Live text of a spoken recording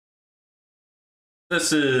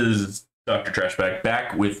This is Dr. Trashback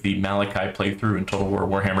back with the Malakai playthrough in Total War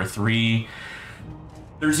Warhammer 3.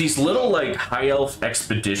 There's these little like high elf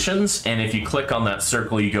expeditions, and if you click on that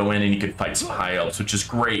circle, you go in and you can fight some high elves, which is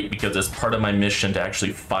great because it's part of my mission to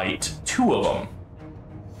actually fight 2 of them.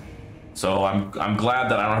 So I'm glad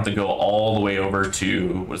that I don't have to go all the way over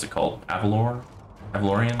to, what is it called, Avalorian,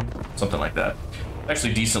 something like that.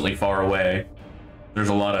 Actually decently far away. There's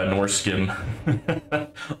a lot of Norskin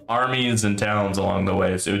armies and towns along the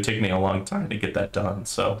way, so it would take me a long time to get that done.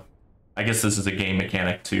 So I guess this is a game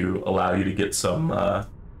mechanic to allow you to get some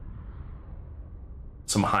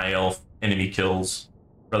high elf enemy kills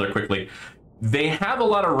rather quickly. They have a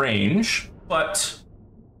lot of range, but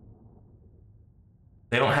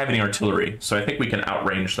they don't have any artillery, so I think we can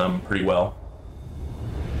outrange them pretty well.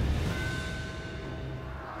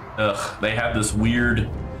 Ugh, they have this weird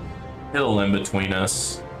hill in between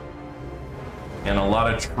us and a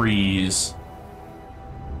lot of trees.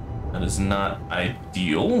 That is not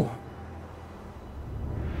ideal.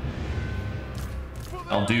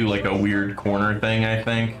 I'll do like a weird corner thing, I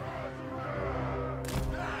think.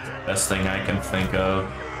 Best thing I can think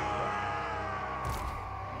of.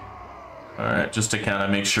 Alright, just to kind of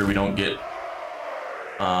make sure we don't get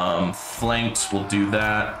flanked, we'll do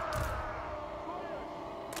that.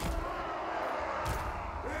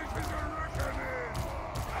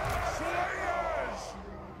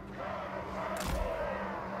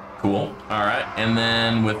 Cool. All right, and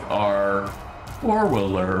then with our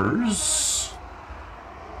four-wheelers,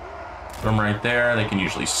 put them right there. They can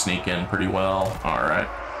usually sneak in pretty well. All right.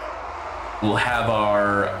 We'll have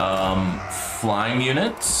our flying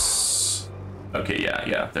units. Okay,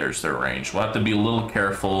 yeah, there's their range. We'll have to be a little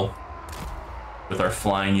careful with our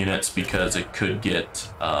flying units because it could get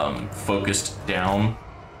focused down.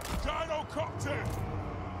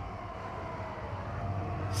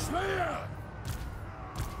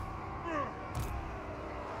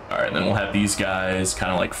 All right, then we'll have these guys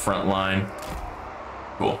kind of like front line.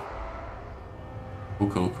 Cool.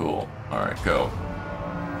 Cool. All right, go.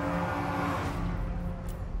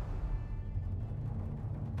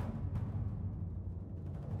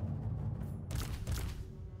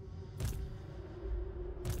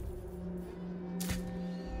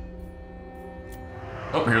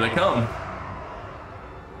 Oh, here they come.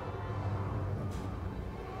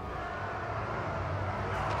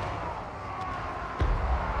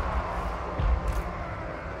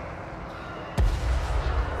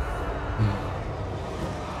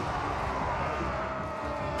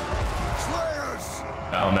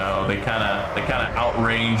 Oh no, they kind of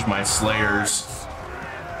outrange my slayers.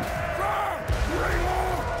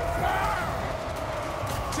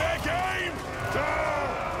 Take aim!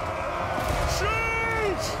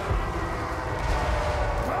 Shoot!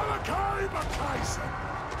 Malakai Makaisen!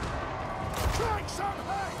 Strike some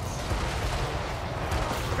heads!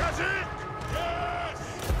 That's it! Yes!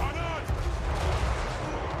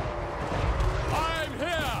 I'm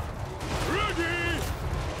here! Ready!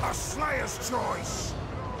 A slayer's choice!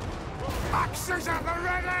 Axes at the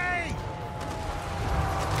ready!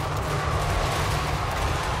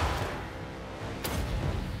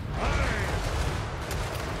 Hey!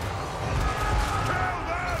 Kill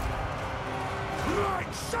them!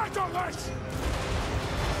 Right, settle it!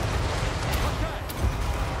 Okay.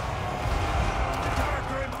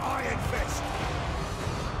 Dargrim Iron Fist!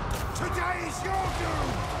 Today's your doom,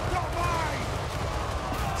 not mine!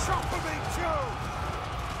 Chopper me too!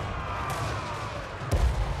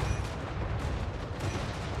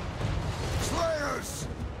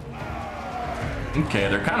 Okay,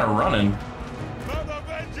 they're kind of running. Let the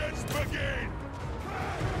vengeance begin!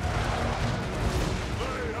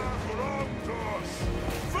 They have wronged us!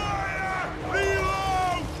 Fire!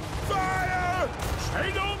 Reload! Fire! Say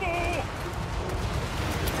no more!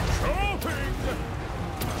 Chopping!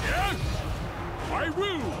 Yes! I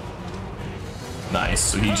will! Nice,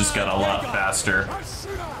 so he just got a lot faster.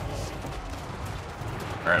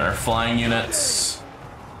 Alright, our flying units.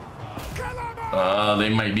 They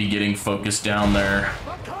might be getting focused down there.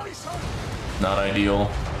 Not ideal.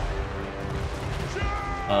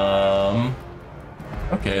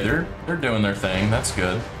 Okay, they're doing their thing. That's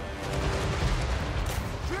good.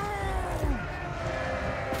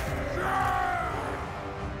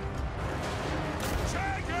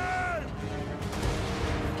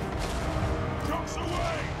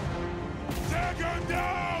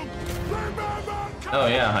 Oh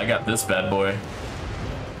yeah, I got this bad boy.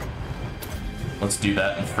 Let's do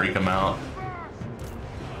that and freak them out.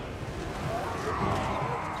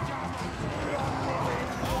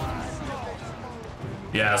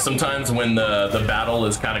 Yeah, sometimes when the battle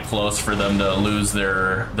is kind of close for them to lose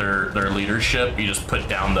their leadership, you just put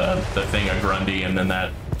down the thing of Grundy, and then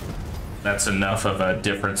that's enough of a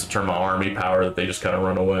difference in terms of army power that they just kind of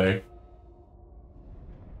run away.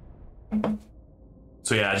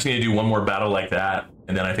 So yeah, I just need to do one more battle like that,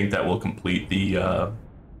 and then I think that will complete the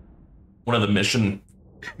one of the mission,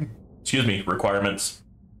 excuse me, requirements.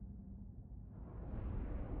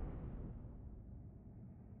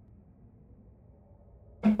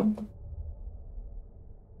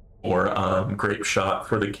 Or grape shot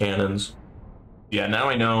for the cannons. Yeah, now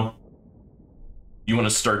I know you want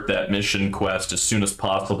to start that mission quest as soon as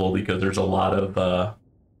possible because there's a lot of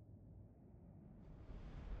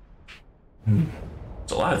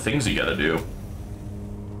it's a lot of things you gotta do.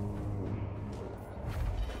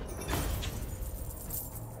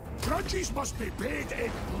 Grudges must be paid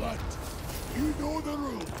in blood. You know the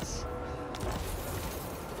rules.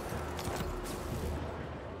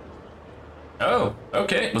 Oh,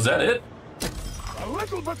 okay. Was that it? A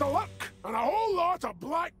little bit of luck and a whole lot of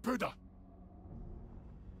black pudding.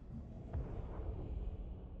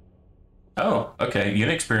 Oh, okay.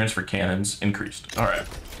 Unit experience for cannons increased. All right.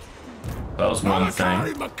 That was one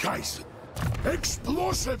thing. Malakai,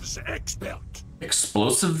 explosives expert.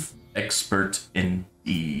 Explosive expert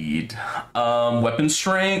indeed. Weapon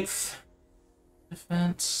strength,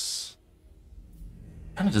 defense.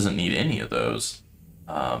 Kind of doesn't need any of those.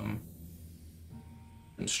 Weapon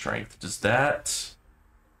strength. Does that?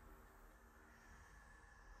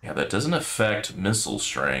 Yeah, that doesn't affect missile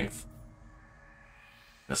strength.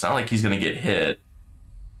 It's not like he's gonna get hit.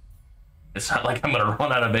 It's not like I'm gonna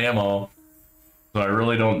run out of ammo. So I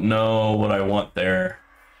really don't know what I want there.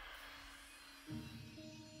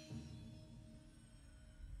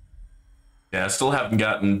 Yeah, I still haven't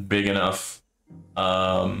gotten big enough.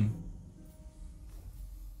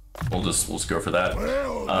 Let's go for that.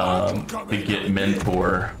 To get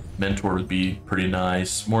mentor. Mentor would be pretty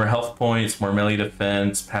nice. More health points, more melee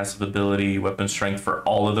defense, passive ability, weapon strength for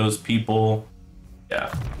all of those people.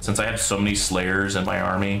 Yeah, since I have so many slayers in my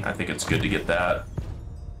army, I think it's good to get that.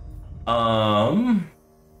 Oh,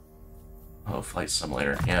 flight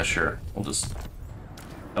simulator. Yeah, sure.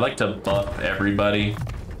 I like to buff everybody.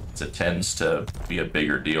 It tends to be a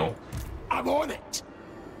bigger deal. I'm on it.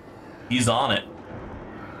 He's on it.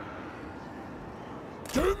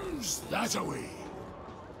 Doom's that away.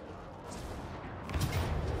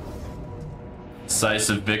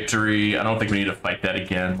 Decisive victory. I don't think we need to fight that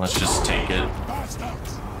again. Let's just take it.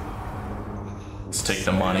 Let's take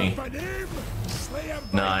the money.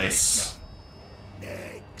 Nice.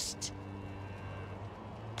 Next.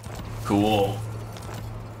 Cool.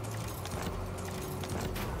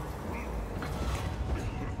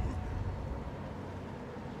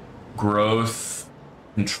 Growth,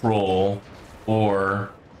 control, or...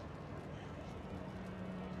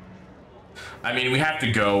 I mean, we have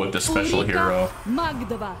to go with the special hero.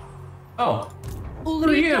 Magdava. Oh, who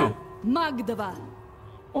are you? Magdava.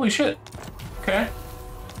 Holy shit. Okay.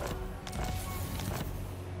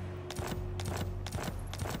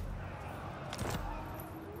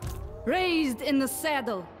 Raised in the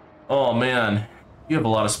saddle. Oh man, you have a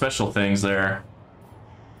lot of special things there.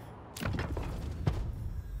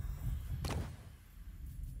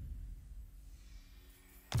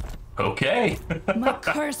 Okay. My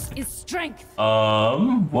curse is strength.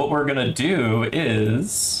 What we're gonna do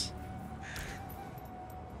is...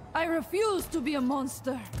 I refuse to be a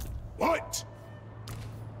monster. What?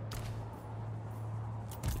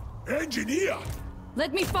 Engineer.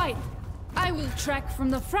 Let me fight. I will track from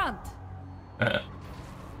the front.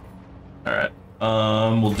 Alright.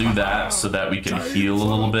 We'll do that so that we can heal a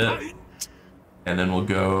little bit. And then we'll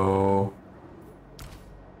go...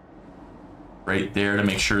 right there to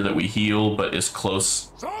make sure that we heal, but as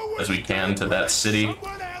close as we can to that city.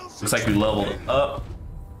 Looks like we leveled up.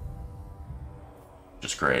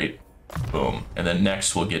 Just great. Boom. And then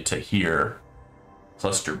next we'll get to here.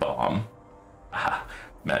 Cluster bomb. Ah,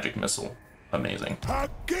 magic missile. Amazing. A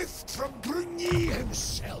gift from Bruni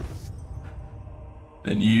himself.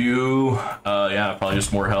 Then you, yeah, probably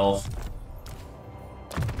just more health.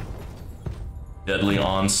 Deadly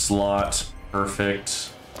onslaught.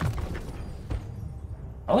 Perfect.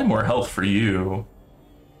 Probably more health for you.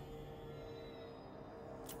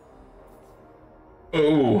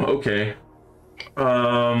 Oh, okay.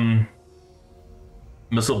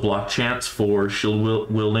 Missile block chance for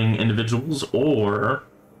shield wielding individuals, or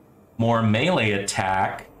more melee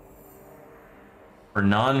attack for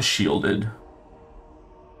non-shielded.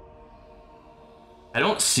 I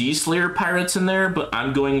don't see Slayer Pirates in there, but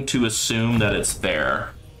I'm going to assume that it's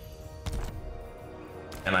there.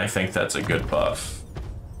 And I think that's a good buff.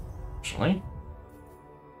 unfortunately.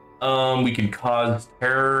 We can cause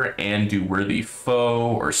terror and do worthy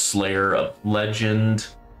foe or slayer of legend.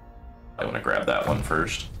 I want to grab that one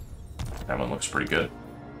first. That one looks pretty good.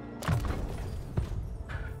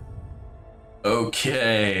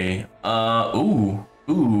 Okay. Ooh.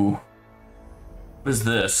 What is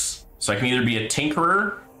this? So I can either be a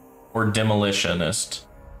tinkerer or demolitionist.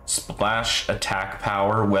 Splash, attack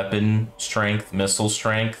power, weapon strength, missile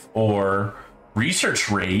strength, or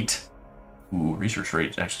research rate. Ooh, research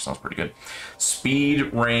rate actually sounds pretty good.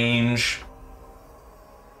 Speed, range.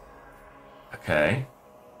 Okay.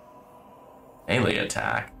 Melee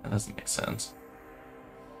attack. That doesn't make sense.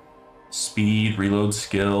 Speed, reload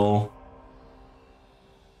skill.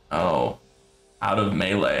 Oh. Out of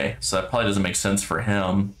melee. So that probably doesn't make sense for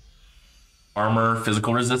him. Armor,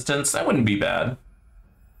 physical resistance. That wouldn't be bad.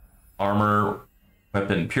 Armor,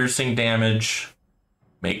 weapon piercing damage.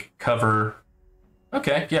 Make cover.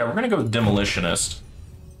 Okay, yeah, we're gonna go with demolitionist.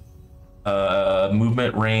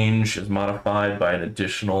 Movement range is modified by an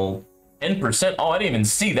additional 10%. Oh, I didn't even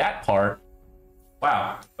see that part.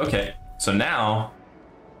 Wow. Okay, so now,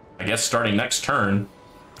 I guess starting next turn,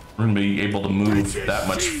 we're gonna be able to move that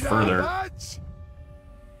much further.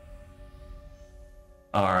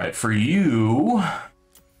 All right, for you,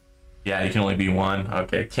 yeah, you can only be one.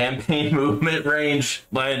 Okay, campaign movement range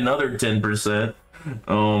by another 10%.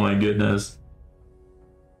 Oh my goodness.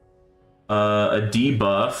 A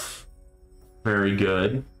debuff, very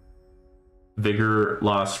good. Vigor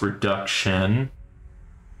loss reduction,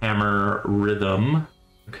 hammer rhythm,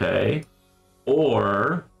 okay.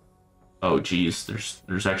 Or, oh geez,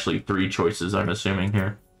 there's actually 3 choices I'm assuming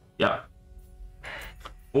here. Yeah.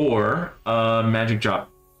 Or magic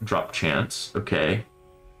drop chance, okay.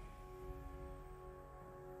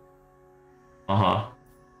 More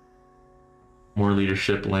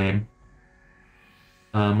leadership, lame.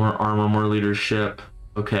 More armor, more leadership.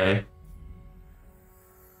 Okay.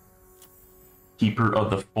 Keeper of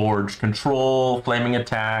the Forge. Control, flaming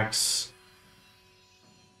attacks.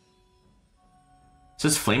 It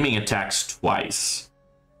says flaming attacks twice.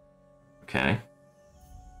 Okay.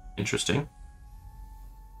 Interesting.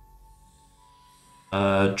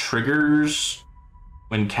 Triggers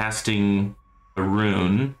when casting a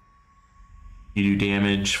rune. You do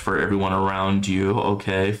damage for everyone around you.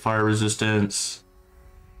 Okay. Fire resistance.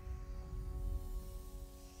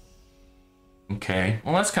 Okay,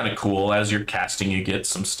 well that's kind of cool. As you're casting, you get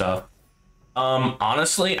some stuff.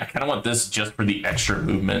 Honestly, I kind of want this just for the extra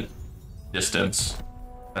movement distance.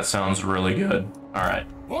 That sounds really good. All right.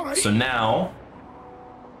 So now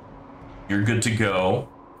you're good to go.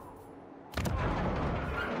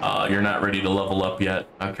 You're not ready to level up yet.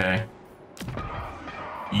 Okay.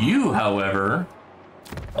 You, however,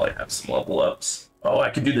 probably have some level ups. Oh, I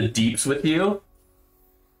could do the deeps with you?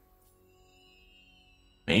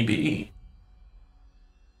 Maybe.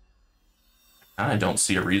 I don't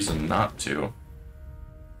see a reason not to.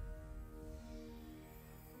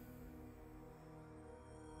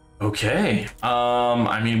 Okay.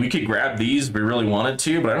 I mean, we could grab these if we really wanted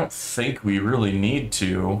to, but I don't think we really need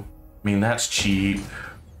to. I mean, that's cheap.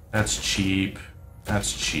 That's cheap.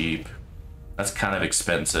 That's cheap. That's kind of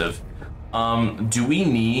expensive. Do we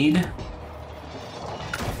need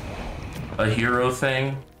a hero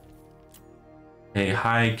thing? A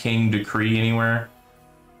High King Decree anywhere?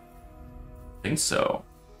 I think so.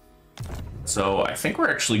 So I think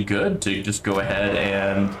we're actually good to just go ahead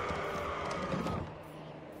and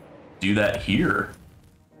do that here.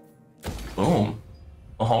 Boom.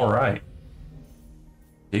 All right.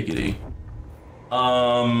 Diggity.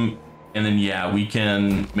 And then yeah, we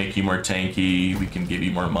can make you more tanky. We can give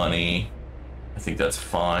you more money. I think that's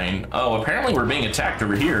fine. Oh, apparently we're being attacked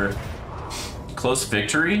over here. Close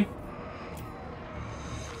victory?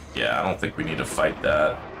 Yeah, I don't think we need to fight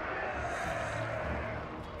that.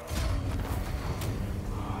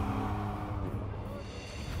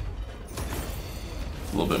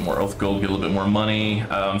 A little bit more oath gold, get a little bit more money.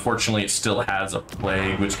 Unfortunately, it still has a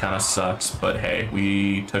plague, which kind of sucks, but hey,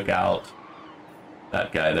 we took out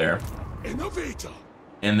that guy there. Innovator.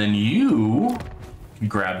 And then you can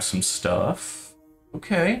grab some stuff.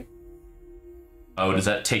 Okay. Oh, does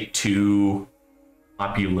that take 2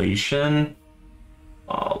 population?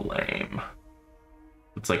 Oh, lame.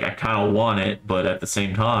 It's like I kind of want it, but at the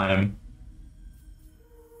same time,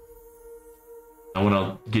 I want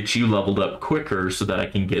to get you leveled up quicker so that I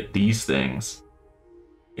can get these things.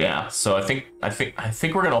 Yeah, so I think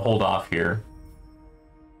we're gonna hold off here.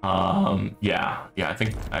 Yeah, I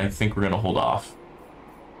think we're gonna hold off.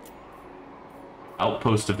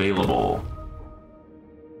 Outpost available.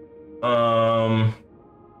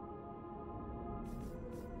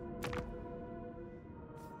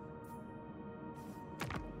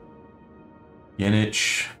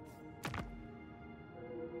 Yenich.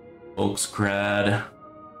 Volksgrad.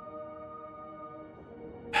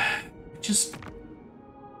 Just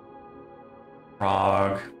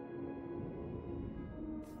Prague.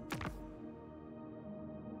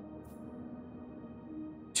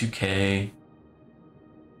 $2K.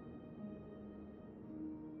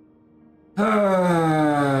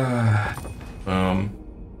 Boom.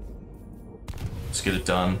 Let's get it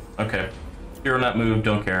done. Okay. Hero not move,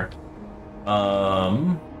 don't care.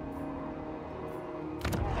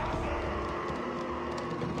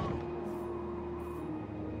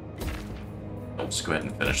 Let's go ahead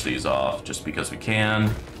and finish these off just because we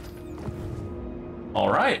can.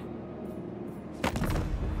 All right.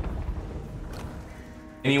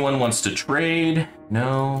 Anyone wants to trade?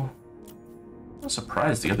 No. I'm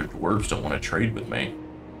surprised the other dwarves don't want to trade with me.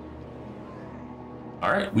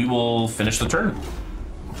 All right, we will finish the turn.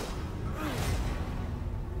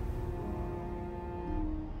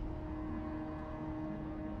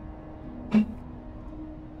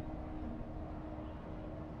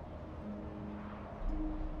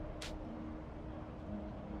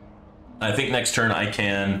 I think next turn I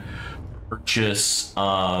can purchase,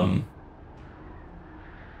 oh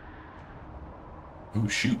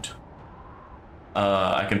shoot.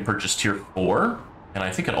 I can purchase tier 4, and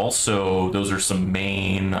I think it also, those are some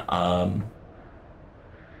main, the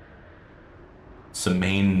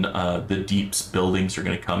Deep's buildings are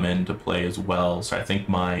going to come into play as well, so I think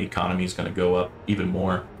my economy is going to go up even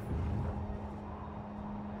more.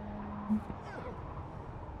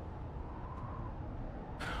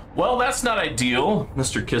 Well, that's not ideal,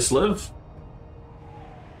 Mr. Kislev.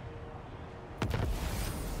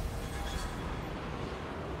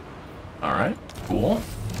 All right, cool.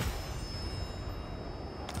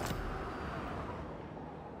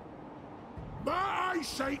 My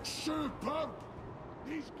eyesight's superb.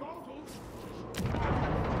 These goggles.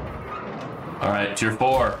 All right, tier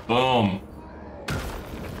 4, boom.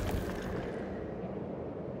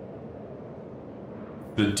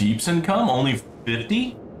 The Deep's income, only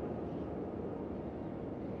 50?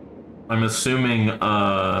 I'm assuming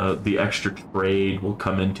the extra trade will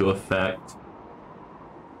come into effect.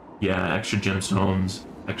 Yeah, extra gemstones,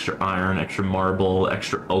 extra iron, extra marble,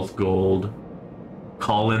 extra elf gold.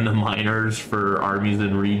 Call in the miners for armies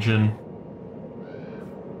in region.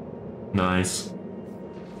 Nice.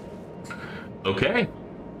 Okay.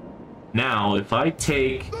 Now, if I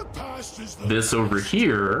take this over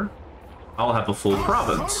here, I'll have a full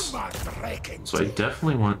province. So I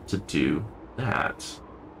definitely want to do that.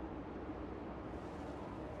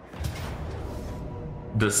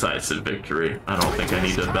 Decisive victory. I don't think I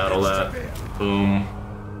need to battle that. Boom.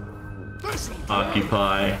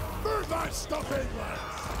 Occupy.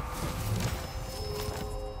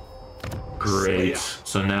 Great.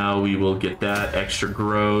 So now we will get that extra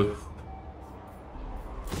growth.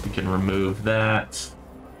 We can remove that.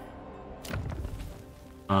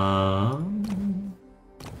 There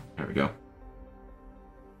we go.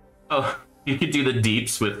 Oh, you could do the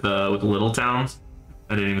Deeps with little towns.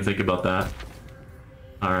 I didn't even think about that.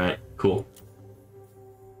 All right, cool.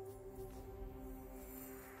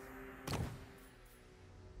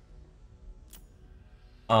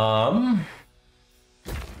 Now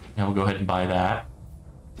we'll go ahead and buy that.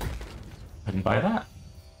 Go ahead and buy that.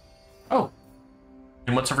 Oh,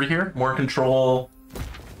 and what's over here? More control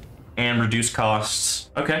and reduce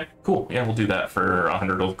costs. Okay, cool. Yeah, we'll do that for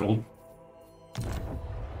 100 old gold.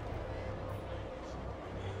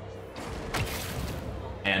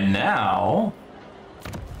 And now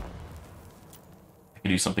I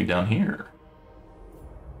can do something down here.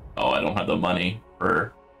 Oh, I don't have the money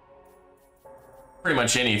for pretty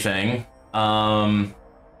much anything.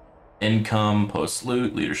 Income, post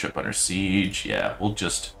loot, leadership under siege. Yeah, we'll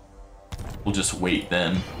just wait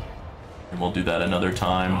then, and we'll do that another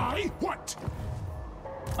time. We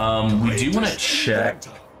do want to check,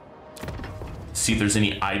 see if there's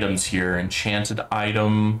any items here. Enchanted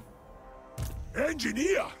item.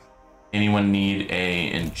 Engineer. Anyone need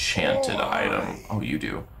a enchanted item? Oh, you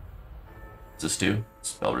do. What's this do?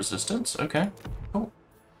 Spell resistance. Okay, cool.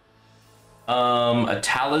 A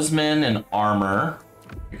talisman and armor.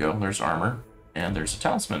 Here you go. There's armor, and there's a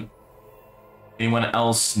talisman. Anyone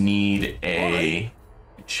else need a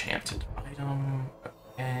enchanted item?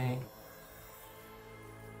 Okay.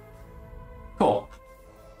 Cool.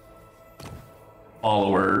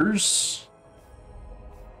 Followers.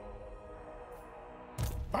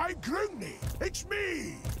 By Grunny, it's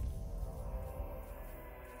me.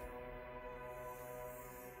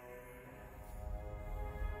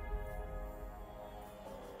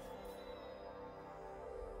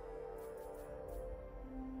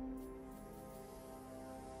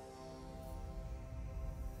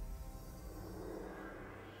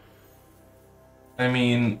 I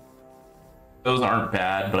mean, those aren't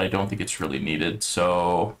bad, but I don't think it's really needed.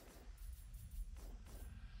 So,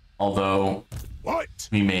 although What?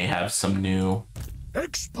 we may have some new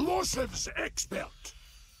Explosives expert.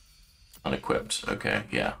 unequipped. Okay,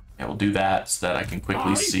 yeah. Yeah, we'll do that so that I can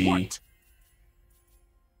quickly see. What?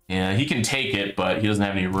 Yeah, he can take it, but he doesn't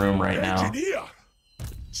have any room right now. Engineer.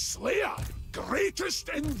 Slayer. Greatest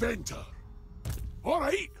inventor. All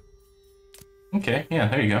right. Okay, yeah,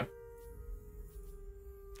 there you go.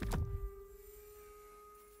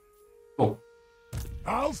 Cool.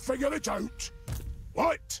 I'll figure it out.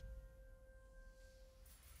 What?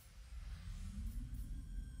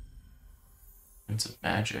 It's of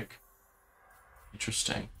magic.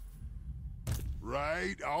 Interesting.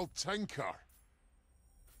 Right, I'll tinker.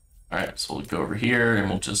 All right, so we'll go over here and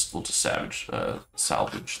we'll just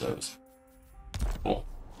salvage those. Cool.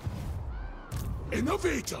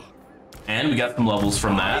 Innovator. And we got some levels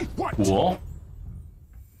from that. What? Cool.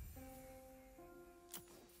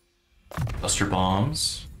 Buster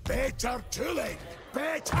bombs. Better tooling.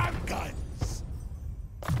 Better guns.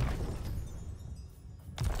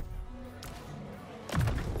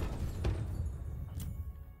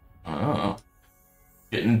 Oh.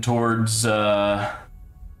 Getting towards kind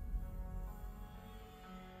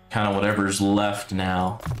of whatever's left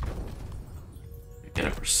now. Get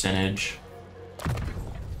a percentage.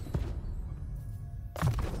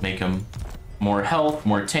 Make them more health,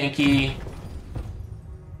 more tanky.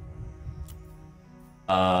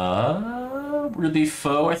 Worthy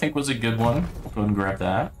Foe, I think, was a good one. We'll go ahead and grab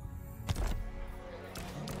that.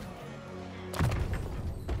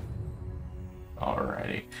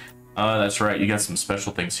 Alrighty. That's right, you got some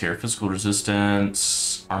special things here. Physical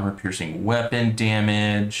resistance, armor-piercing weapon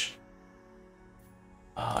damage.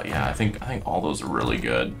 Yeah, I think all those are really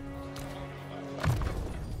good.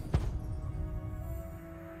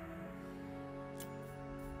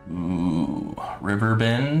 Ooh,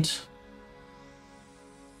 Riverbend.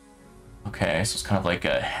 Okay, so it's kind of like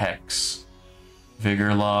a hex.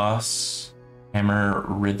 Vigor loss, hammer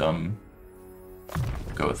rhythm.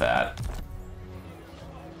 Go with that.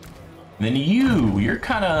 And then you're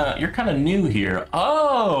kind of new here.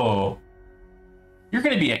 Oh, you're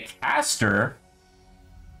gonna be a caster.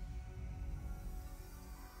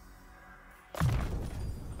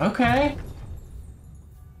 Okay.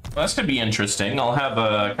 Well, that's gonna be interesting. I'll have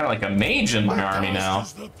a kind of like a mage in my army now.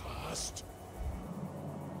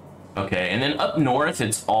 Okay, and then up north,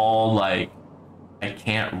 it's all like I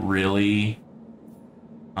can't really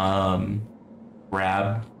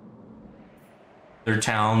grab their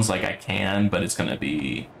towns like I can, but it's gonna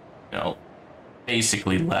be, you know,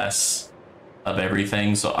 basically less of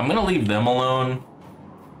everything. So I'm gonna leave them alone,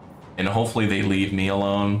 and hopefully they leave me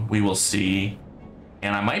alone. We will see.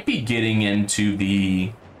 And I might be getting into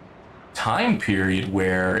the time period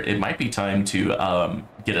where it might be time to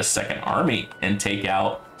get a second army and take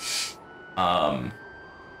out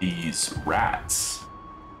these rats.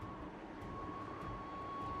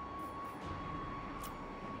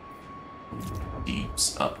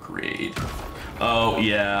 Deeps upgrade. Oh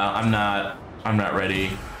yeah, I'm not ready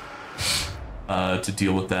to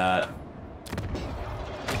deal with that.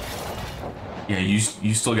 Yeah,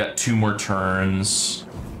 you still got 2 more turns.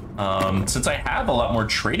 Since I have a lot more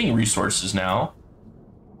trading resources now,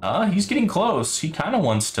 he's getting close. He kind of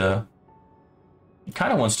wants to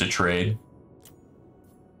trade.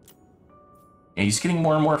 Yeah, he's getting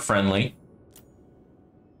more and more friendly.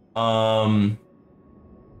 I'm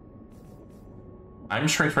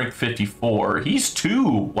strength rank 54. He's 2.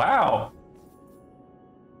 Wow.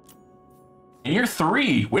 And you're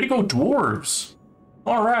 3. Way to go, dwarves.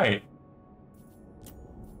 All right.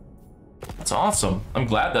 That's awesome. I'm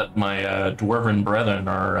glad that my dwarven brethren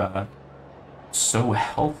are so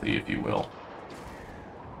healthy, if you will.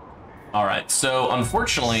 All right, so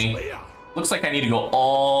unfortunately, looks like I need to go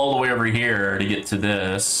all the way over here to get to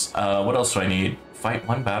this. What else do I need? Fight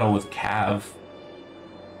 1 battle with Cav.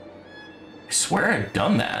 I swear I've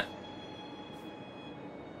done that.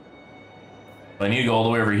 But I need to go all the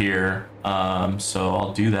way over here. So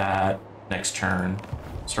I'll do that next turn.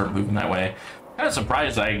 Start moving that way. Kind of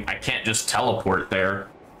surprised I can't just teleport there.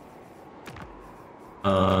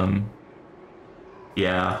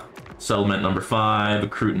 Yeah. Settlement number 5.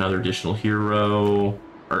 Recruit another additional hero.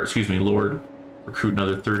 Or excuse me, Lord. Recruit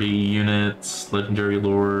another 30 units. Legendary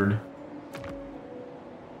Lord.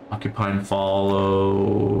 Occupy and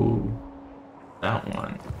follow. That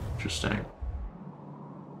one. Interesting.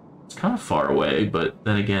 It's kind of far away, but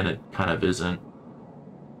then again, it kind of isn't.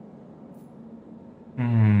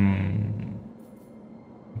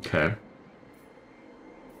 Okay.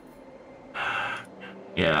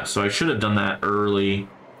 Yeah, so I should have done that early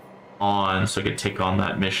on so I could take on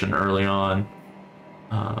that mission early on.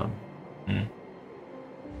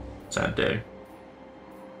 Sad day.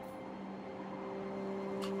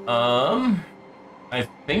 I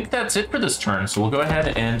think that's it for this turn, so we'll go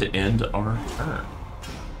ahead and end our turn.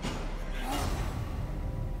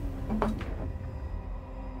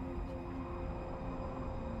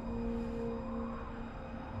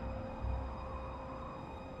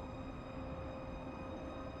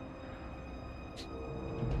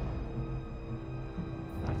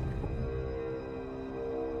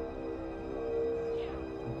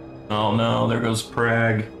 Oh no, there goes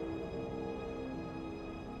Prague.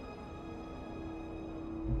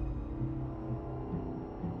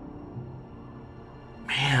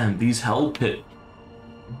 Man, these Hell Pit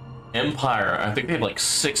Empire, I think they have like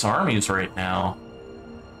 6 armies right now.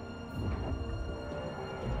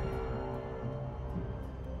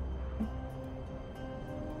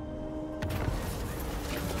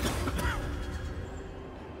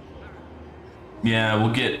 Yeah,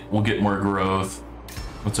 we'll get more growth.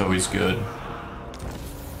 That's always good.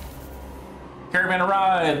 Caravan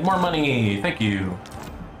ride, more money, thank you.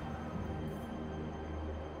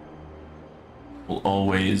 We'll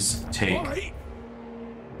always take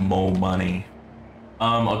more money.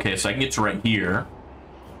 Okay, so I can get to right here.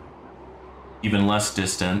 Even less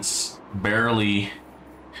distance, barely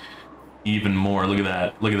even more. Look at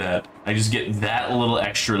that, look at that. I just get that little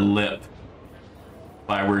extra lip if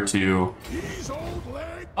I were to...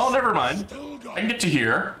 Oh, never mind. I can get to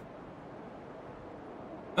here.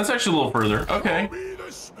 That's actually a little further. Okay.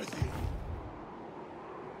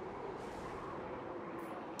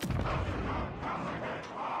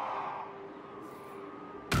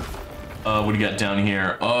 What do you got down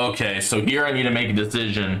here? Okay, so here I need to make a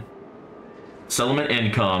decision. Settlement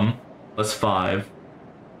income, plus 5.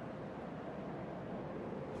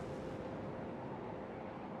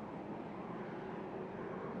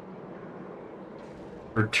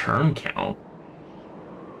 Return count.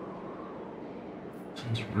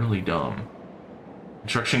 Sounds really dumb.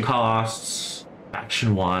 Construction costs,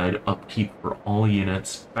 faction-wide, upkeep for all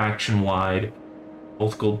units, faction-wide,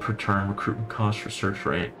 both gold per turn, recruitment cost, research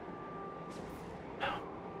rate.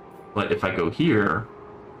 But if I go here,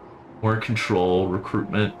 more control,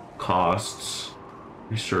 recruitment costs,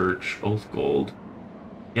 research, both gold.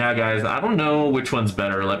 Yeah, guys, I don't know which one's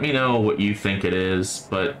better. Let me know what you think it is,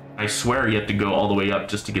 but I swear you have to go all the way up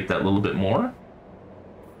just to get that little bit more. A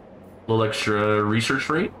little extra research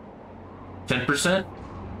rate. 10%?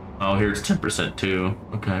 Oh, here's 10% too.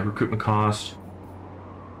 Okay, recruitment cost.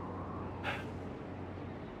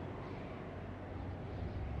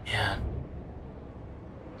 Yeah.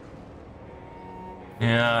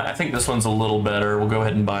 Yeah, I think this one's a little better. We'll go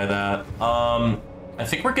ahead and buy that. I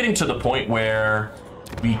think we're getting to the point where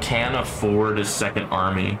we can afford a second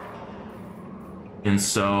army. And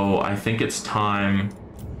so I think it's time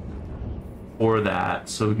for that.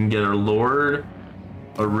 So we can get our Lord,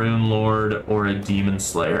 a Rune Lord, or a Demon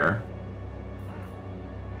Slayer.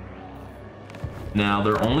 Now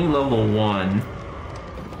they're only level 1.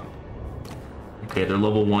 Okay, they're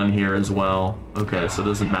level 1 here as well. Okay, so it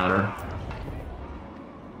doesn't matter.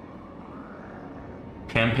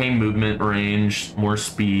 Campaign movement range, more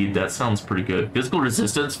speed. That sounds pretty good. Physical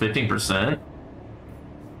resistance, 15%.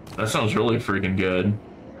 That sounds really freaking good.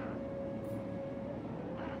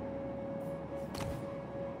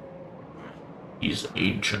 He's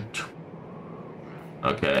ancient.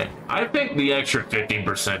 Okay. I think the extra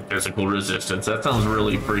 15% physical resistance, that sounds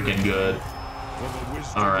really freaking good.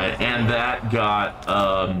 Alright, and that got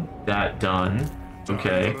that done.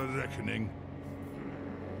 Okay.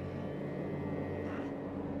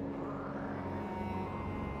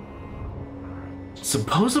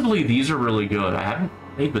 Supposedly these are really good. I haven't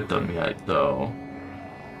played with them yet, though.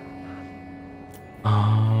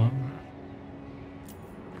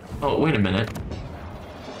 Oh, wait a minute.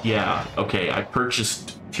 Yeah, okay, I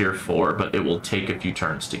purchased tier 4, but it will take a few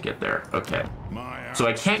turns to get there. Okay. So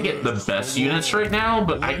I can't get the best units right now,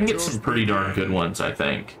 but I can get some pretty darn good ones, I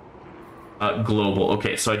think. Global.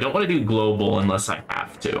 Okay, so I don't want to do global unless I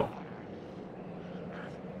have to.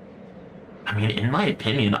 I mean, in my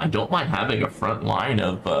opinion, I don't mind having a front line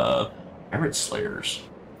of pirate slayers.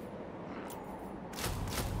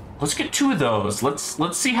 Let's get 2 of those.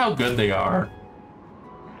 Let's see how good they are.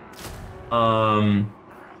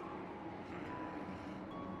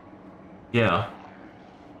 Yeah.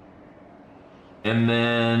 And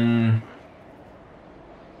then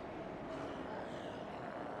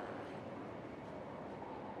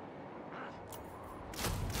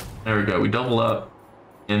there we go. We double up.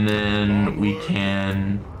 And then we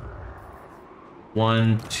can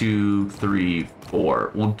 1, 2, 3,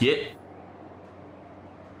 4. We'll get...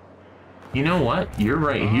 You know what? You're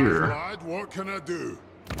right here. Lad, what can I do?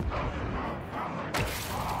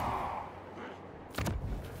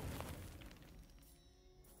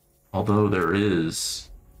 Although there is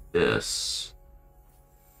this.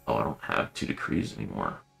 Oh, I don't have 2 decrees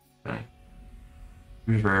anymore. Okay.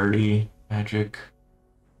 Rarity, magic.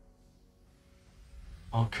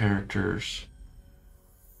 All characters.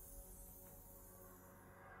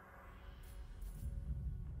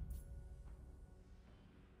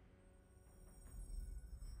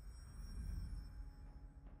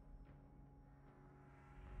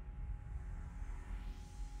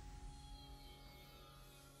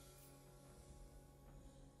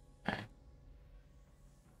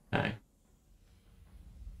 Okay.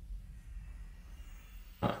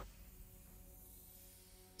 Huh.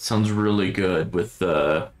 Sounds really good with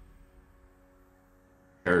the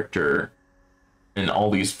character and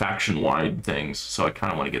all these faction-wide things, so I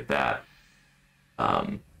kind of want to get that.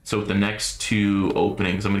 So with the next 2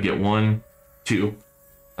 openings, I'm going to get 1, 2.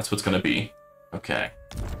 That's what's going to be. Okay.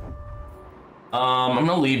 I'm going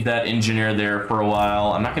to leave that engineer there for a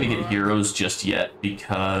while. I'm not going to get heroes just yet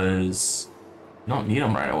because... I don't need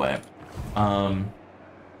them right away.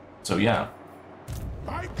 So yeah.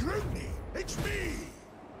 By Grimney, it's me.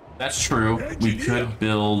 That's true. We could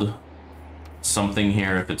build something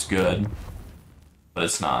here if it's good, but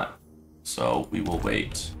it's not. So we will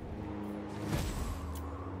wait.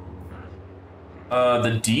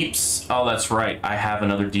 The deeps. Oh, that's right. I have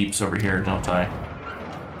another deeps over here, don't I?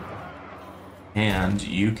 And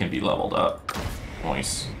you can be leveled up.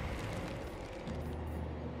 Nice.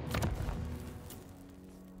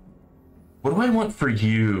 What do I want for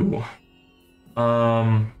you?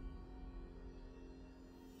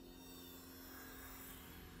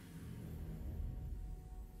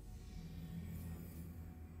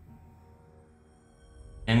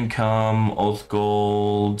 Income, oath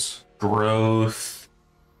gold, growth,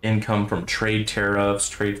 income from trade tariffs,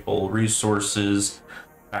 tradeful resources,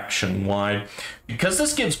 faction wide. Because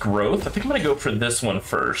this gives growth, I think I'm gonna go for this one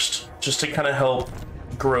first, just to kind of help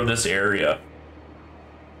grow this area.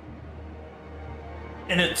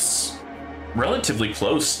 And it's relatively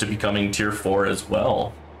close to becoming tier 4 as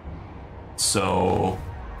well. So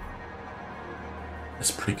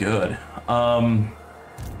it's pretty good.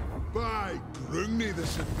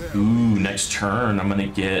 Ooh, next turn I'm gonna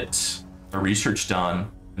get a research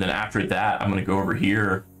done. And then after that, I'm gonna go over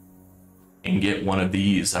here and get one of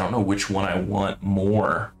these. I don't know which one I want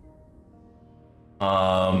more.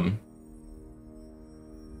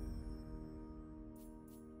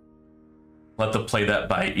 Let them play that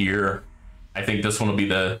by ear. I think this one will be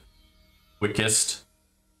the quickest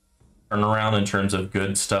turnaround in terms of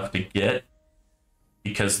good stuff to get,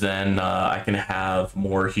 because then I can have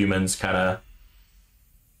more humans kind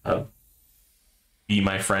of be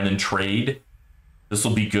my friend and trade. This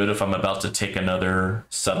will be good if I'm about to take another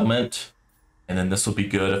settlement, and then this will be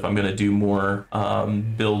good if I'm going to do more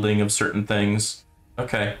building of certain things.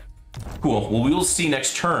 Okay, cool. Well, we will see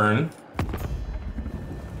next turn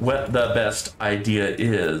what the best idea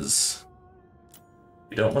is.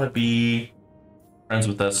 You don't want to be friends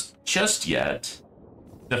with us just yet.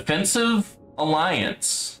 Defensive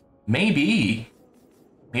alliance. Maybe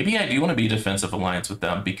I do want to be defensive alliance with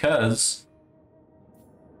them because...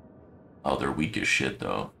 Oh, they're weak as shit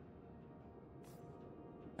though.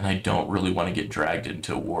 And I don't really want to get dragged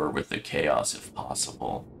into war with the chaos if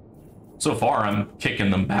possible. So far, I'm kicking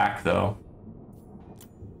them back though.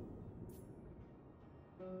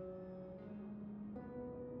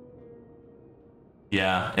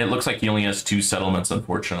 Yeah, it looks like he only has 2 settlements,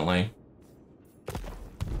 unfortunately.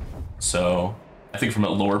 So, I think from a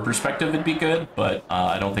lore perspective it'd be good, but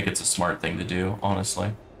I don't think it's a smart thing to do,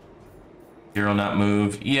 honestly. Hero not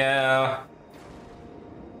move. Yeah.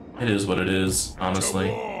 It is what it is, honestly.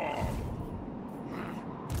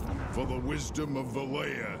 For the wisdom of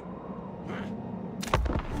Valea.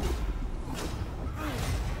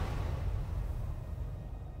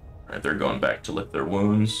 Alright, they're going back to lick their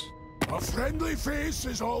wounds. A friendly face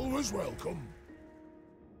is always welcome.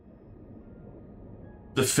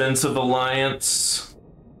 Defensive alliance.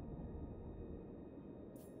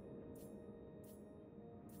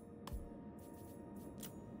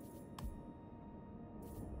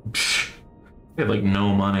 Psh, they have like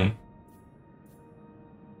no money.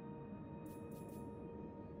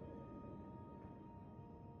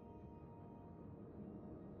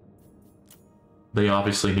 They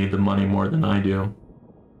obviously need the money more than I do.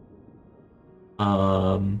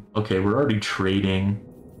 Okay, we're already trading.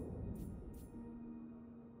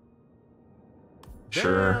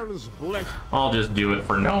 Sure. I'll just do it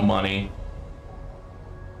for no money.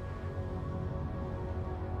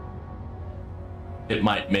 It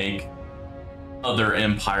might make other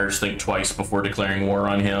empires think twice before declaring war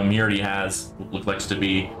on him. He already has what looks to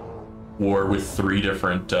be war with three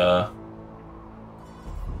different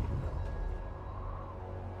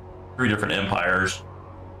empires.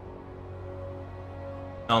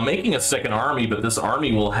 Now I'm making a second army, but this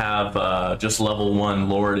army will have just level 1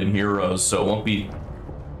 lord and heroes, so it won't be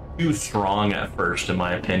too strong at first, in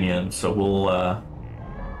my opinion. So we'll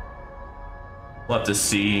have to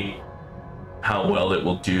see how well it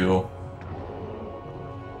will do.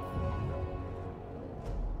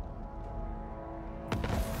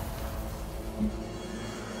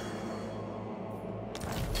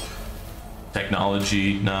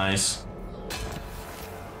 Technology, nice.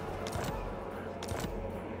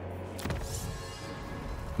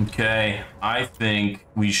 Okay, I think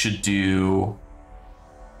we should do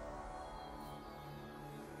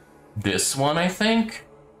this one, I think.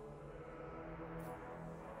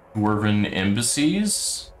 Dwarven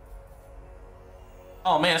embassies.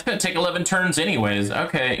 Oh man, it's gonna take 11 turns anyways.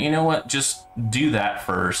 Okay, you know what? Just do that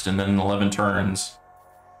first and then 11 turns.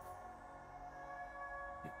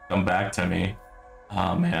 Come back to me.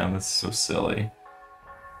 Oh man, that's so silly.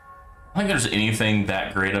 I don't think there's anything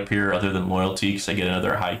that great up here other than loyalty, because I get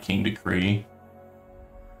another High King decree.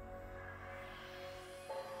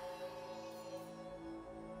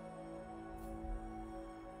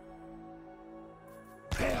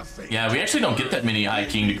 Yeah, we actually don't get that many High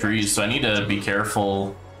King decrees, so I need to be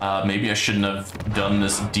careful. Maybe I shouldn't have done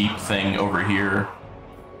this deep thing over here,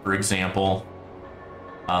 for example.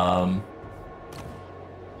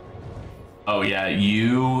 Oh yeah,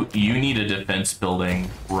 you need a defense building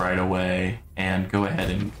right away, and go ahead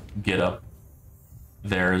and get up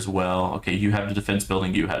there as well. Okay, you have the defense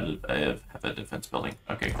building, you have a defense building.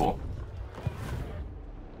 Okay, cool.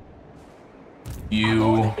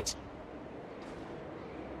 You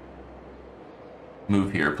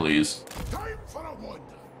move here, please.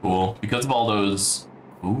 Cool. Because of all those.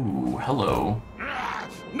 Ooh, hello.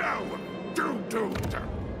 No, do.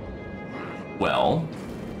 Well,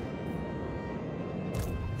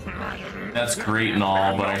 that's great and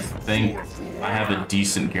all, but I think I have a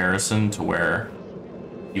decent garrison to where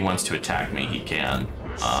he wants to attack me, he can.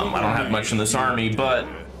 I don't have much in this army, but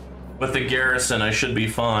with the garrison, I should be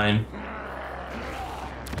fine.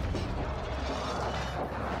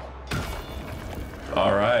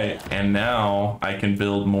 All right, and now I can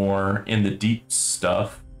build more in the deep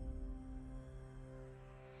stuff.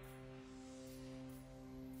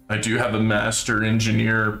 I do have a master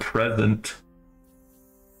engineer present.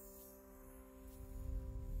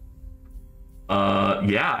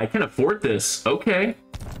 Yeah, I can afford this. Okay.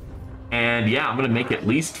 And yeah, I'm gonna make at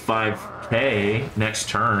least 5k next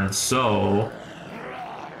turn. So,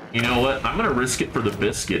 you know what? I'm gonna risk it for the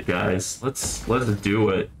biscuit, guys. Let's do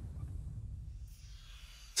it.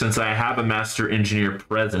 Since I have a master engineer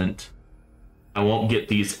present, I won't get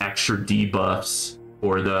these extra debuffs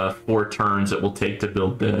for the 4 turns it will take to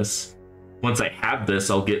build this. Once I have this,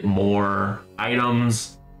 I'll get more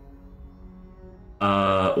items,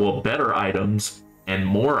 well, better items and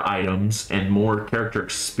more character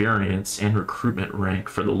experience and recruitment rank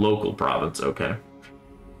for the local province. Okay.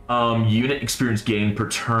 Unit experience gain per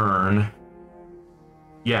turn.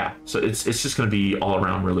 Yeah, so it's just gonna be all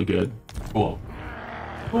around really good. Cool.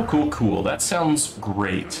 Cool. That sounds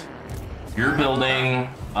great. You're building.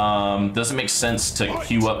 Doesn't make sense to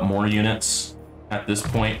queue up more units at this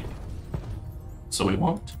point, so we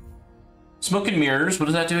won't. Smoke and mirrors, what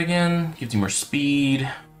does that do again? Gives you more speed.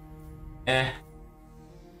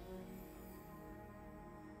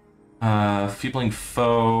 Feebling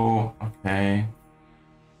foe, okay.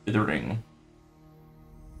 Withering.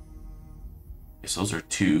 Okay, so those are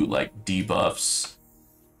 2 like debuffs.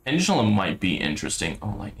 Pendulum might be interesting.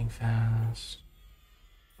 Oh, lightning fast.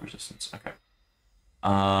 Resistance, okay.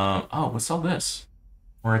 Oh, what's all this?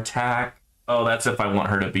 More attack. Oh, that's if I want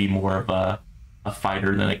her to be more of a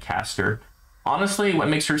fighter than a caster. Honestly, what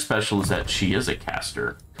makes her special is that she is a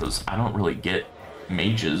caster, because I don't really get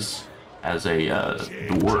mages as a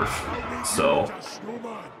dwarf, so.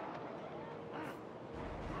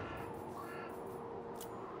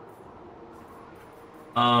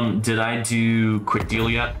 Did I do quick deal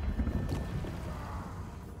yet?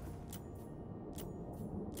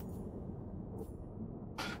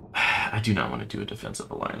 I do not want to do a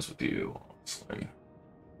defensive alliance with you, honestly.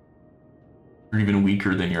 You're even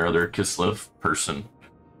weaker than your other Kislev person.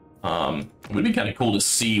 It would be kind of cool to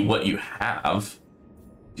see what you have.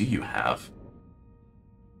 Do you have?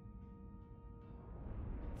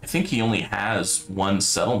 I think he only has one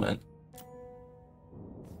settlement.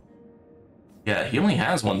 Yeah, he only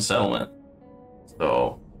has one settlement.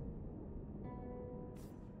 So...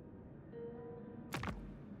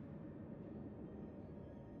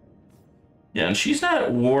 yeah, and she's not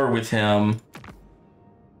at war with him.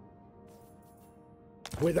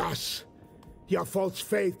 With us, your false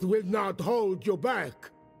faith will not hold you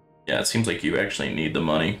back. Yeah, it seems like you actually need the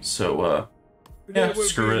money. So, yeah,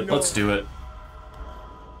 screw it. Let's do it.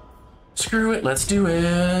 Screw it, let's do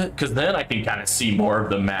it. Because then I can kind of see more of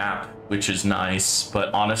the map, which is nice.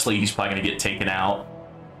 But honestly, he's probably going to get taken out.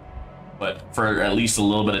 But for at least a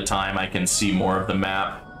little bit of time, I can see more of the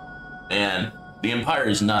map. And the Empire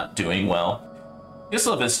is not doing well.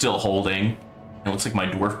 Islip is still holding. It looks like my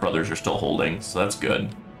dwarf brothers are still holding, so that's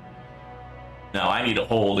good. Now I need to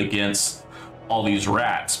hold against all these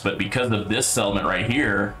rats, but because of this settlement right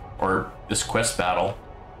here, or this quest battle,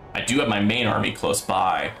 I do have my main army close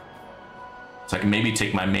by. So I can maybe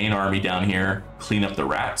take my main army down here, clean up the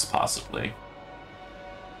rats, possibly.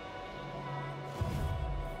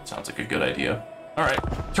 Sounds like a good idea. All right,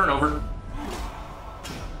 turn over.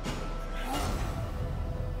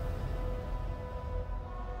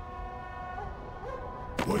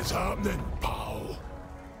 What's happening, pal?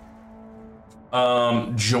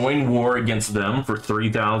 Join war against them for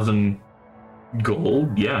 3,000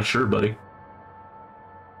 gold? Yeah, sure, buddy.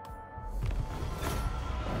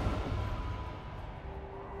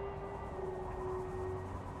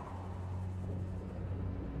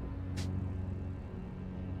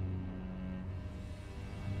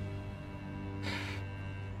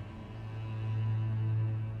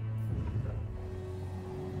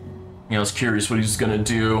 I was curious what he's gonna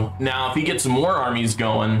do. Now, if he gets more armies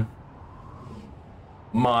going,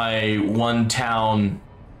 my one town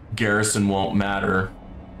garrison won't matter.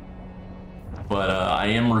 But I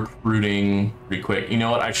am recruiting pretty quick. You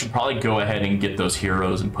know what? I should probably go ahead and get those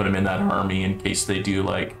heroes and put them in that army in case they do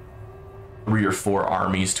like 3 or 4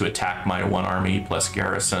 armies to attack my one army plus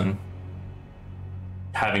garrison.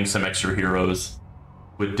 Having some extra heroes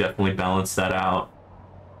would definitely balance that out.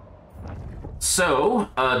 So,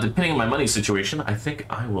 depending on my money situation, I think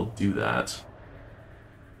I will do that.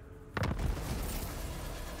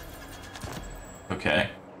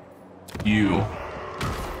 Okay. You.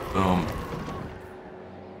 Boom.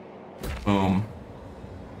 Boom.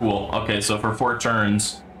 Cool. Okay, so for 4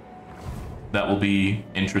 turns, that will be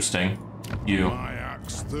interesting. You.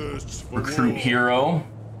 Recruit hero.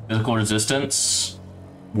 Physical resistance.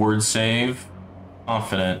 Word save.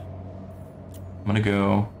 Confident. I'm gonna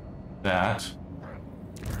go... that.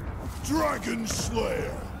 Dragon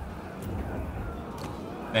Slayer.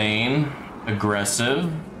 Bane,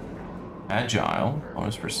 aggressive, agile,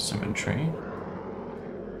 bonus versus infantry.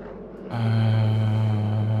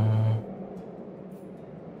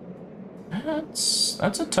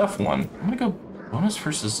 That's a tough one. I'm gonna go bonus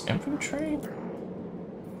versus infantry.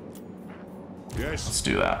 Yes. Let's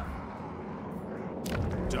do that.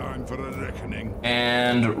 Time for a reckoning.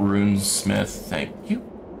 And runesmith, thank you.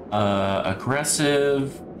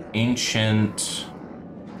 Aggressive, ancient.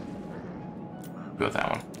 Go with that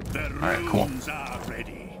one. All right, cool. The runes are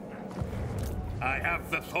ready. I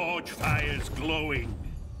have the forge fires glowing.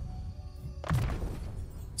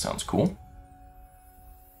 Sounds cool.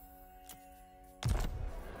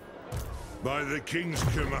 By the king's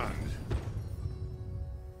command.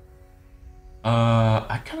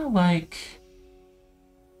 I kind of like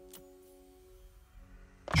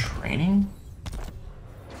training.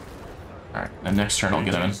 All right, the next turn I'll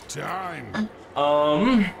get him in. Time.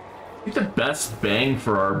 I think the best bang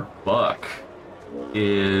for our buck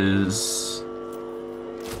is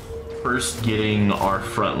first getting our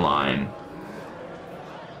front line.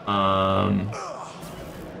 And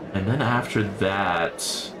then after that,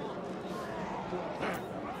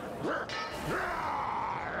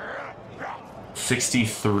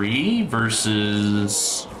 63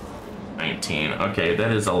 versus 19. Okay,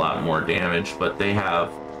 that is a lot more damage, but they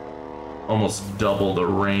have almost double the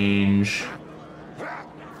range.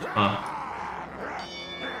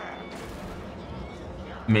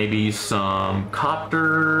 Maybe some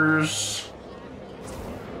copters.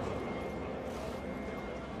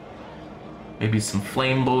 Maybe some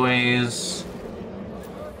flame boys.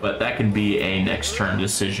 But that can be a next turn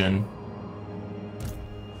decision.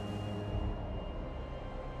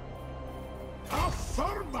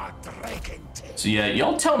 So yeah,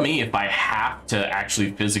 y'all tell me if I have to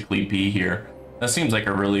actually physically be here. That seems like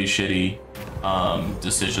a really shitty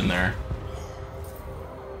decision there.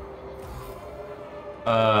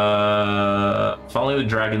 Following the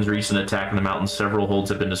dragon's recent attack in the mountains, several holds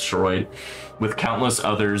have been destroyed, with countless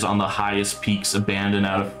others on the highest peaks abandoned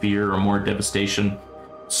out of fear or more devastation.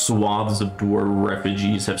 Swaths of dwarf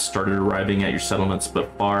refugees have started arriving at your settlements, but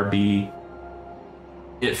far be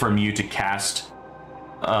it from you to cast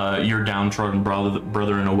your downtrodden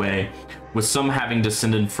brethren away. With some having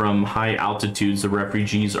descended from high altitudes, the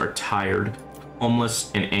refugees are tired,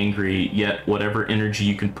 homeless, and angry, yet whatever energy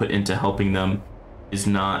you can put into helping them is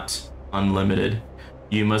not unlimited.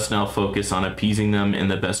 You must now focus on appeasing them in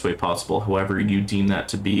the best way possible, however you deem that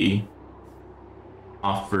to be.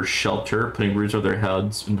 Offer shelter. Putting roofs over their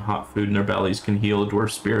heads and hot food in their bellies can heal a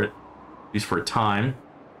dwarf spirit, at least for a time.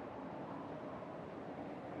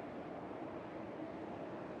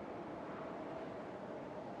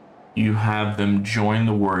 You have them join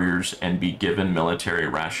the warriors and be given military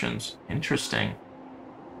rations. Interesting.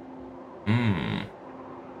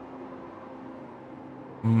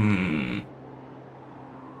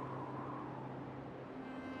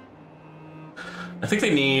 I think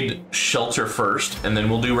they need shelter first, and then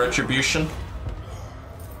we'll do retribution.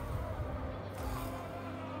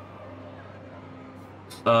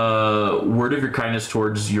 Word of your kindness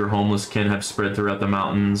towards your homeless kin have spread throughout the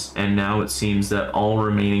mountains, and now it seems that all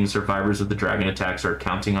remaining survivors of the dragon attacks are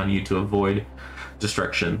counting on you to avoid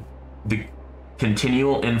destruction. The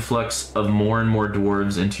continual influx of more and more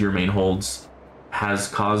dwarves into your main holds has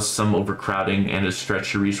caused some overcrowding and has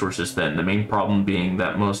stretched your resources thin. The main problem being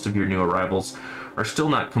that most of your new arrivals are still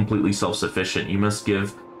not completely self-sufficient. You must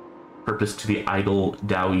give purpose to the idle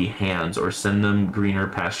doughy hands or send them greener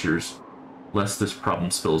pastures, lest this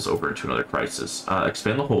problem spills over into another crisis.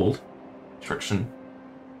 Expand the hold. Construction.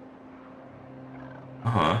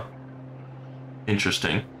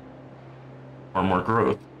 Interesting. Or more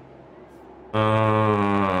growth.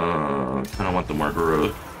 Kind of want the more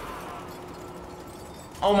growth.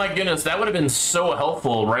 Oh my goodness, that would have been so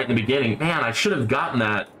helpful right in the beginning. Man, I should have gotten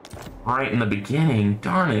that right in the beginning.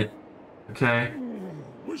 Darn it. Okay.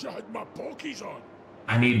 Wish I had my pokies on.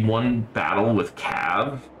 I need one battle with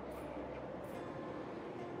Cav.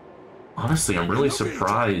 Honestly, I'm really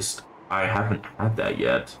surprised I haven't had that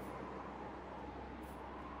yet.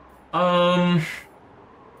 Where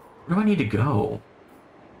do I need to go?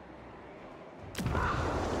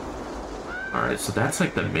 Alright, so that's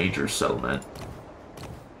like the major settlement.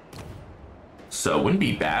 So it wouldn't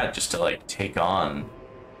be bad just to like take on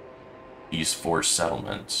these 4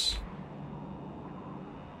 settlements.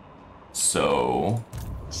 So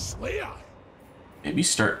Slayer. Maybe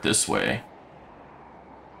start this way.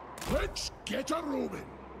 Let's get a roaming.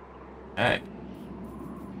 Okay.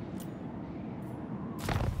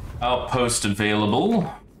 Outpost available.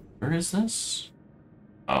 Where is this?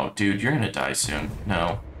 Oh, dude, you're gonna die soon.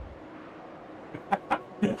 No. I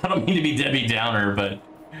don't mean to be Debbie Downer, but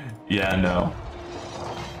yeah, no.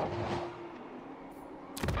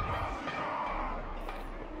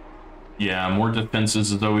 Yeah, more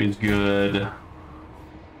defenses is always good.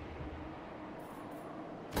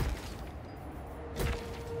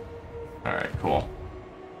 Alright, cool.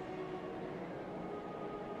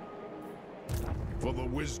 For the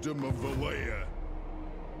wisdom of the layer.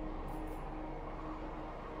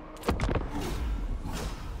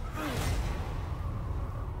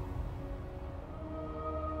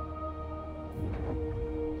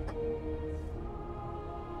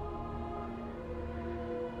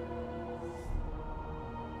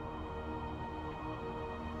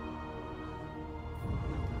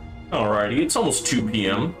 Alrighty, it's almost 2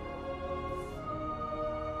 p.m.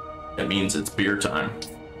 That means it's beer time.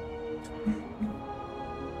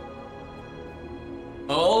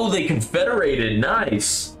 Oh, they confederated.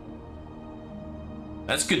 Nice.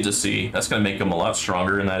 That's good to see. That's going to make them a lot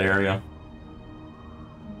stronger in that area.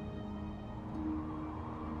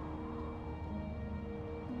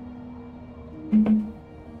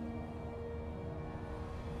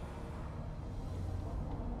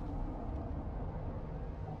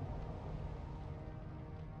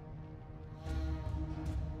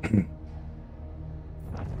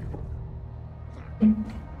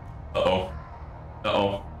 Uh-oh.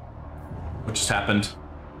 Uh-oh. What just happened?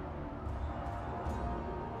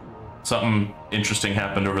 Something interesting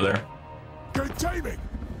happened over there. Good timing.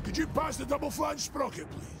 Could you pass the double flange sprocket,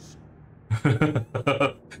 please?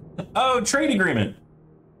 Oh, trade agreement.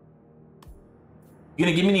 You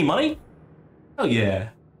gonna give me any money? Oh yeah.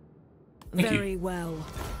 Thank you. Very well.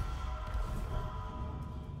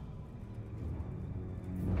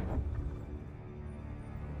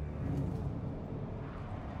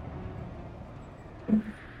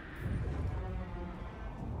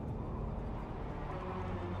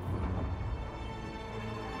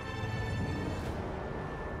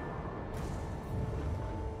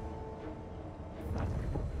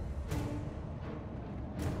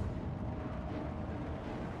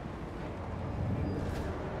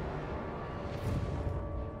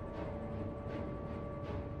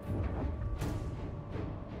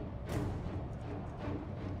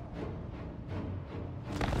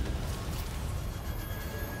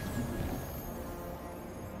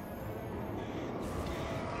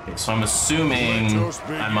 So I'm assuming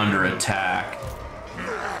I'm under attack.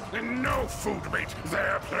 No food meat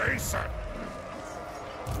their place.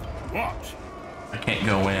 What? I can't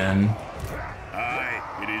go in. Aye,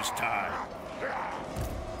 it is time.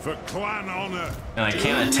 For clan honor. And I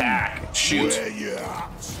can't attack. Shoot. Where you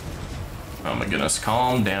at? Oh my goodness.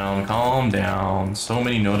 Calm down, calm down. So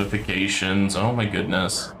many notifications. Oh my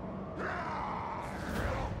goodness.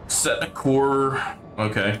 Set a core.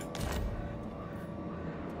 Okay.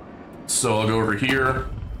 So I'll go over here.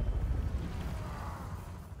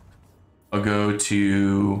 I'll go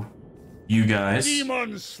to you guys.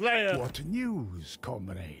 Demon Slayer. What news,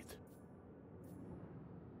 comrade?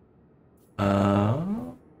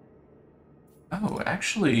 Oh,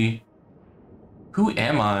 actually, who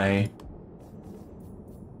am I?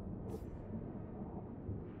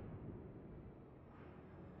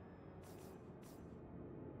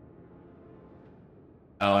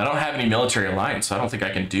 Oh, I don't have any military alliance, so I don't think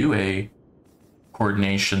I can do a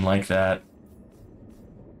coordination like that.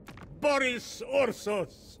 Boris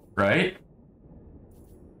Orsos. Right?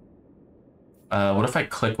 What if I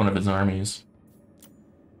click one of his armies?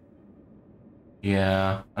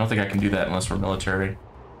 Yeah, I don't think I can do that unless we're military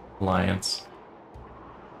alliance.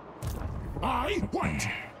 I what?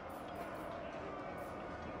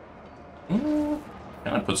 Kind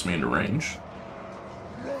of puts me into range.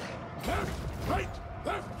 Left, right,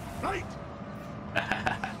 left, right.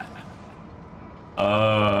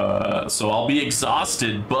 So I'll be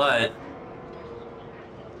exhausted, but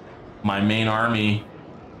my main army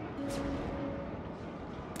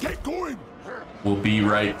Get going. will be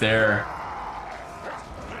right there.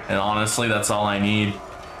 And honestly, that's all I need.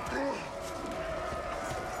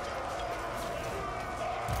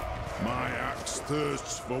 My axe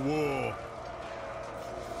thirsts for war.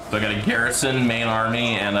 So I got a garrison, main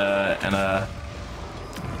army, and a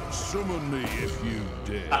Summon me if you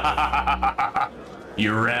dare.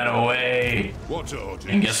 You ran away. What orders?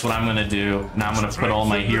 And guess what I'm gonna do? Now I'm gonna put all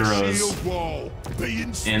my heroes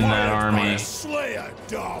in that army. Slayer,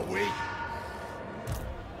 Darwin.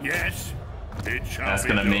 Yes. It shall That's be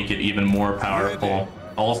gonna done. make it even more powerful.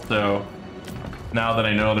 Also, now that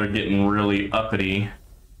I know they're getting really uppity.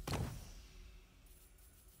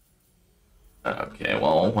 Okay,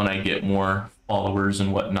 well, when I get more followers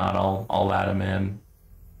and whatnot, I'll add them in.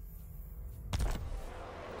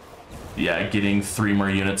 Yeah, getting 3 more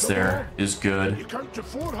units there is good. You count to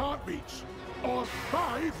 4 heartbeats, or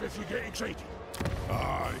 5 if you get excited.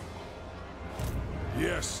 Aye.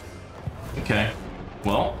 Yes. Okay,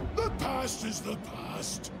 well, The past is the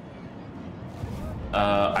past.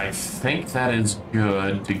 I think that is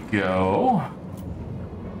good to go.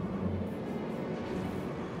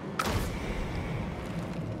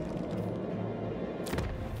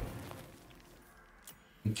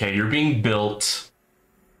 Okay, you're being built.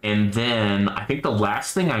 And then I think the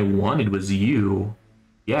last thing I wanted was you.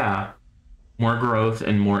 Yeah. More growth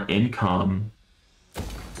and more income.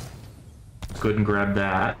 Go ahead and grab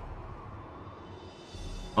that.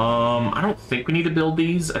 I don't think we need to build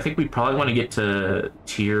these. I think we probably want to get to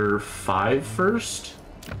tier 5 first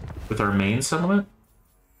with our main settlement.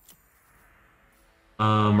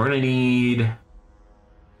 We're gonna need, I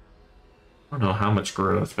don't know how much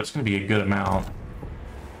growth, but it's gonna be a good amount.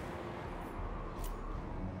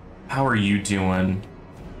 How are you doing?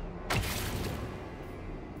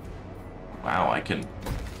 Wow, I can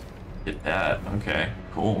hit that. Okay,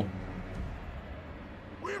 cool.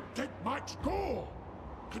 Where did Max go?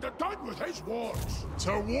 Could have done with his wars.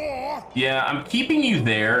 To war? Yeah, I'm keeping you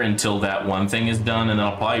there until that one thing is done, and then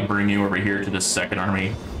I'll probably bring you over here to the second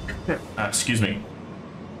army. Excuse me.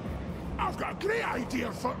 I've got a great idea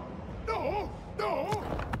for... No.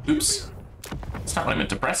 Oops. That's not what I meant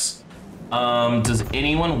to press. Does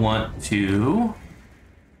anyone want to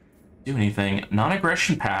do anything?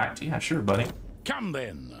 Non-aggression pact? Yeah, sure, buddy. Come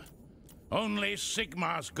then. Only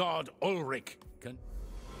Sigmar's god Ulrich can.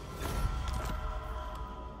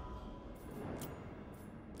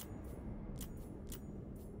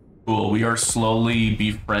 Cool. We are slowly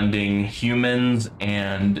befriending humans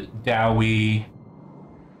and TWWIII,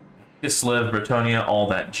 Kislev, Bretonia, all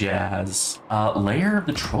that jazz. Lair of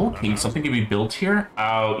the Troll King. Something to be built here?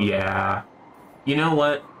 Oh, yeah. You know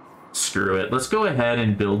what? Screw it. Let's go ahead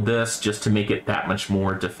and build this just to make it that much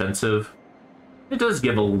more defensive. It does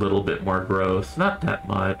give a little bit more growth. Not that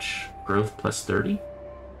much. Growth plus 30?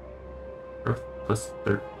 Growth plus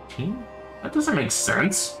 13? That doesn't make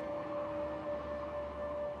sense.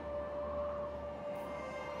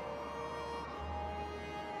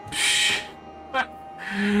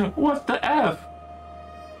 What the F?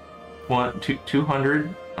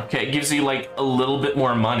 200. Okay, it gives you like a little bit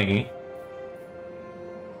more money.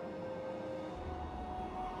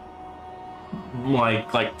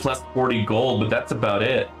 like plus 40 gold, but that's about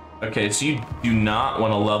it. Okay, so you do not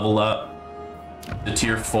want to level up to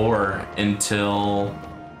tier 4 until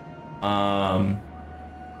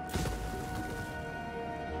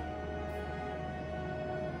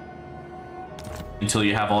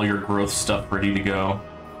you have all your growth stuff ready to go.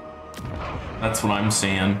 That's what I'm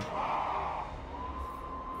saying.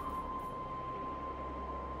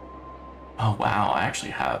 Oh wow, I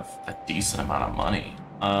actually have a decent amount of money.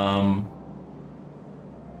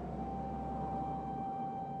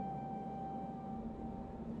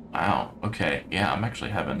 Wow, okay, yeah, I'm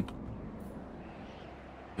actually having a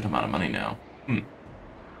good amount of money now.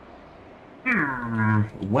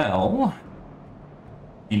 Well,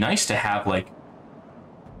 be nice to have like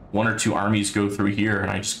 1 or 2 armies go through here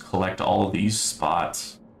and I just collect all of these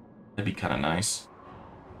spots. That'd be kind of nice.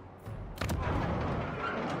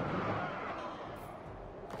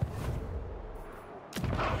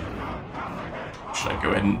 Should I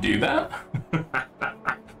go ahead and do that?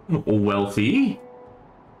 Wealthy.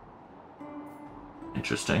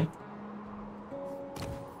 Interesting.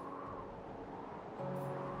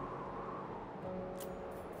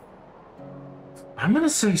 I'm gonna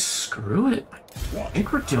say screw it. I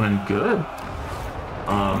think we're doing good.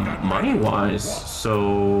 Money-wise,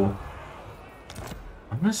 so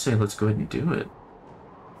I'm gonna say let's go ahead and do it.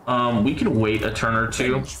 We can wait a turn or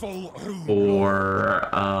two for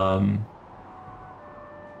I'm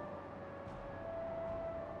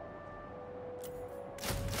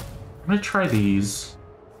gonna try these.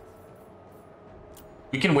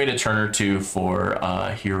 We can wait a turn or two for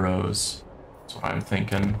heroes. That's what I'm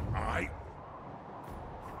thinking.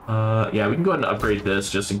 Yeah, we can go ahead and upgrade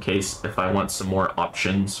this just in case if I want some more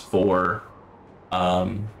options for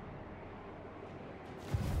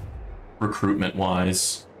recruitment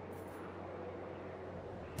wise.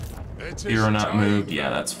 Hero not moved, yeah,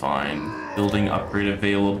 that's fine. Building upgrade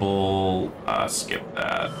available, skip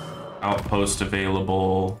that. Outpost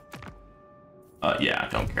available, yeah,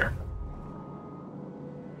 don't care.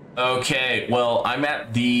 Okay, well, I'm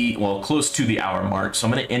at the, well, close to the hour mark, so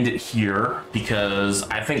I'm going to end it here because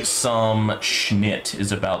I think some schnit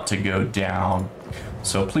is about to go down.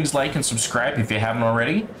 So please like and subscribe if you haven't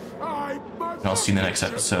already, and I'll see you in the next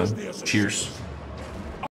episode. Cheers.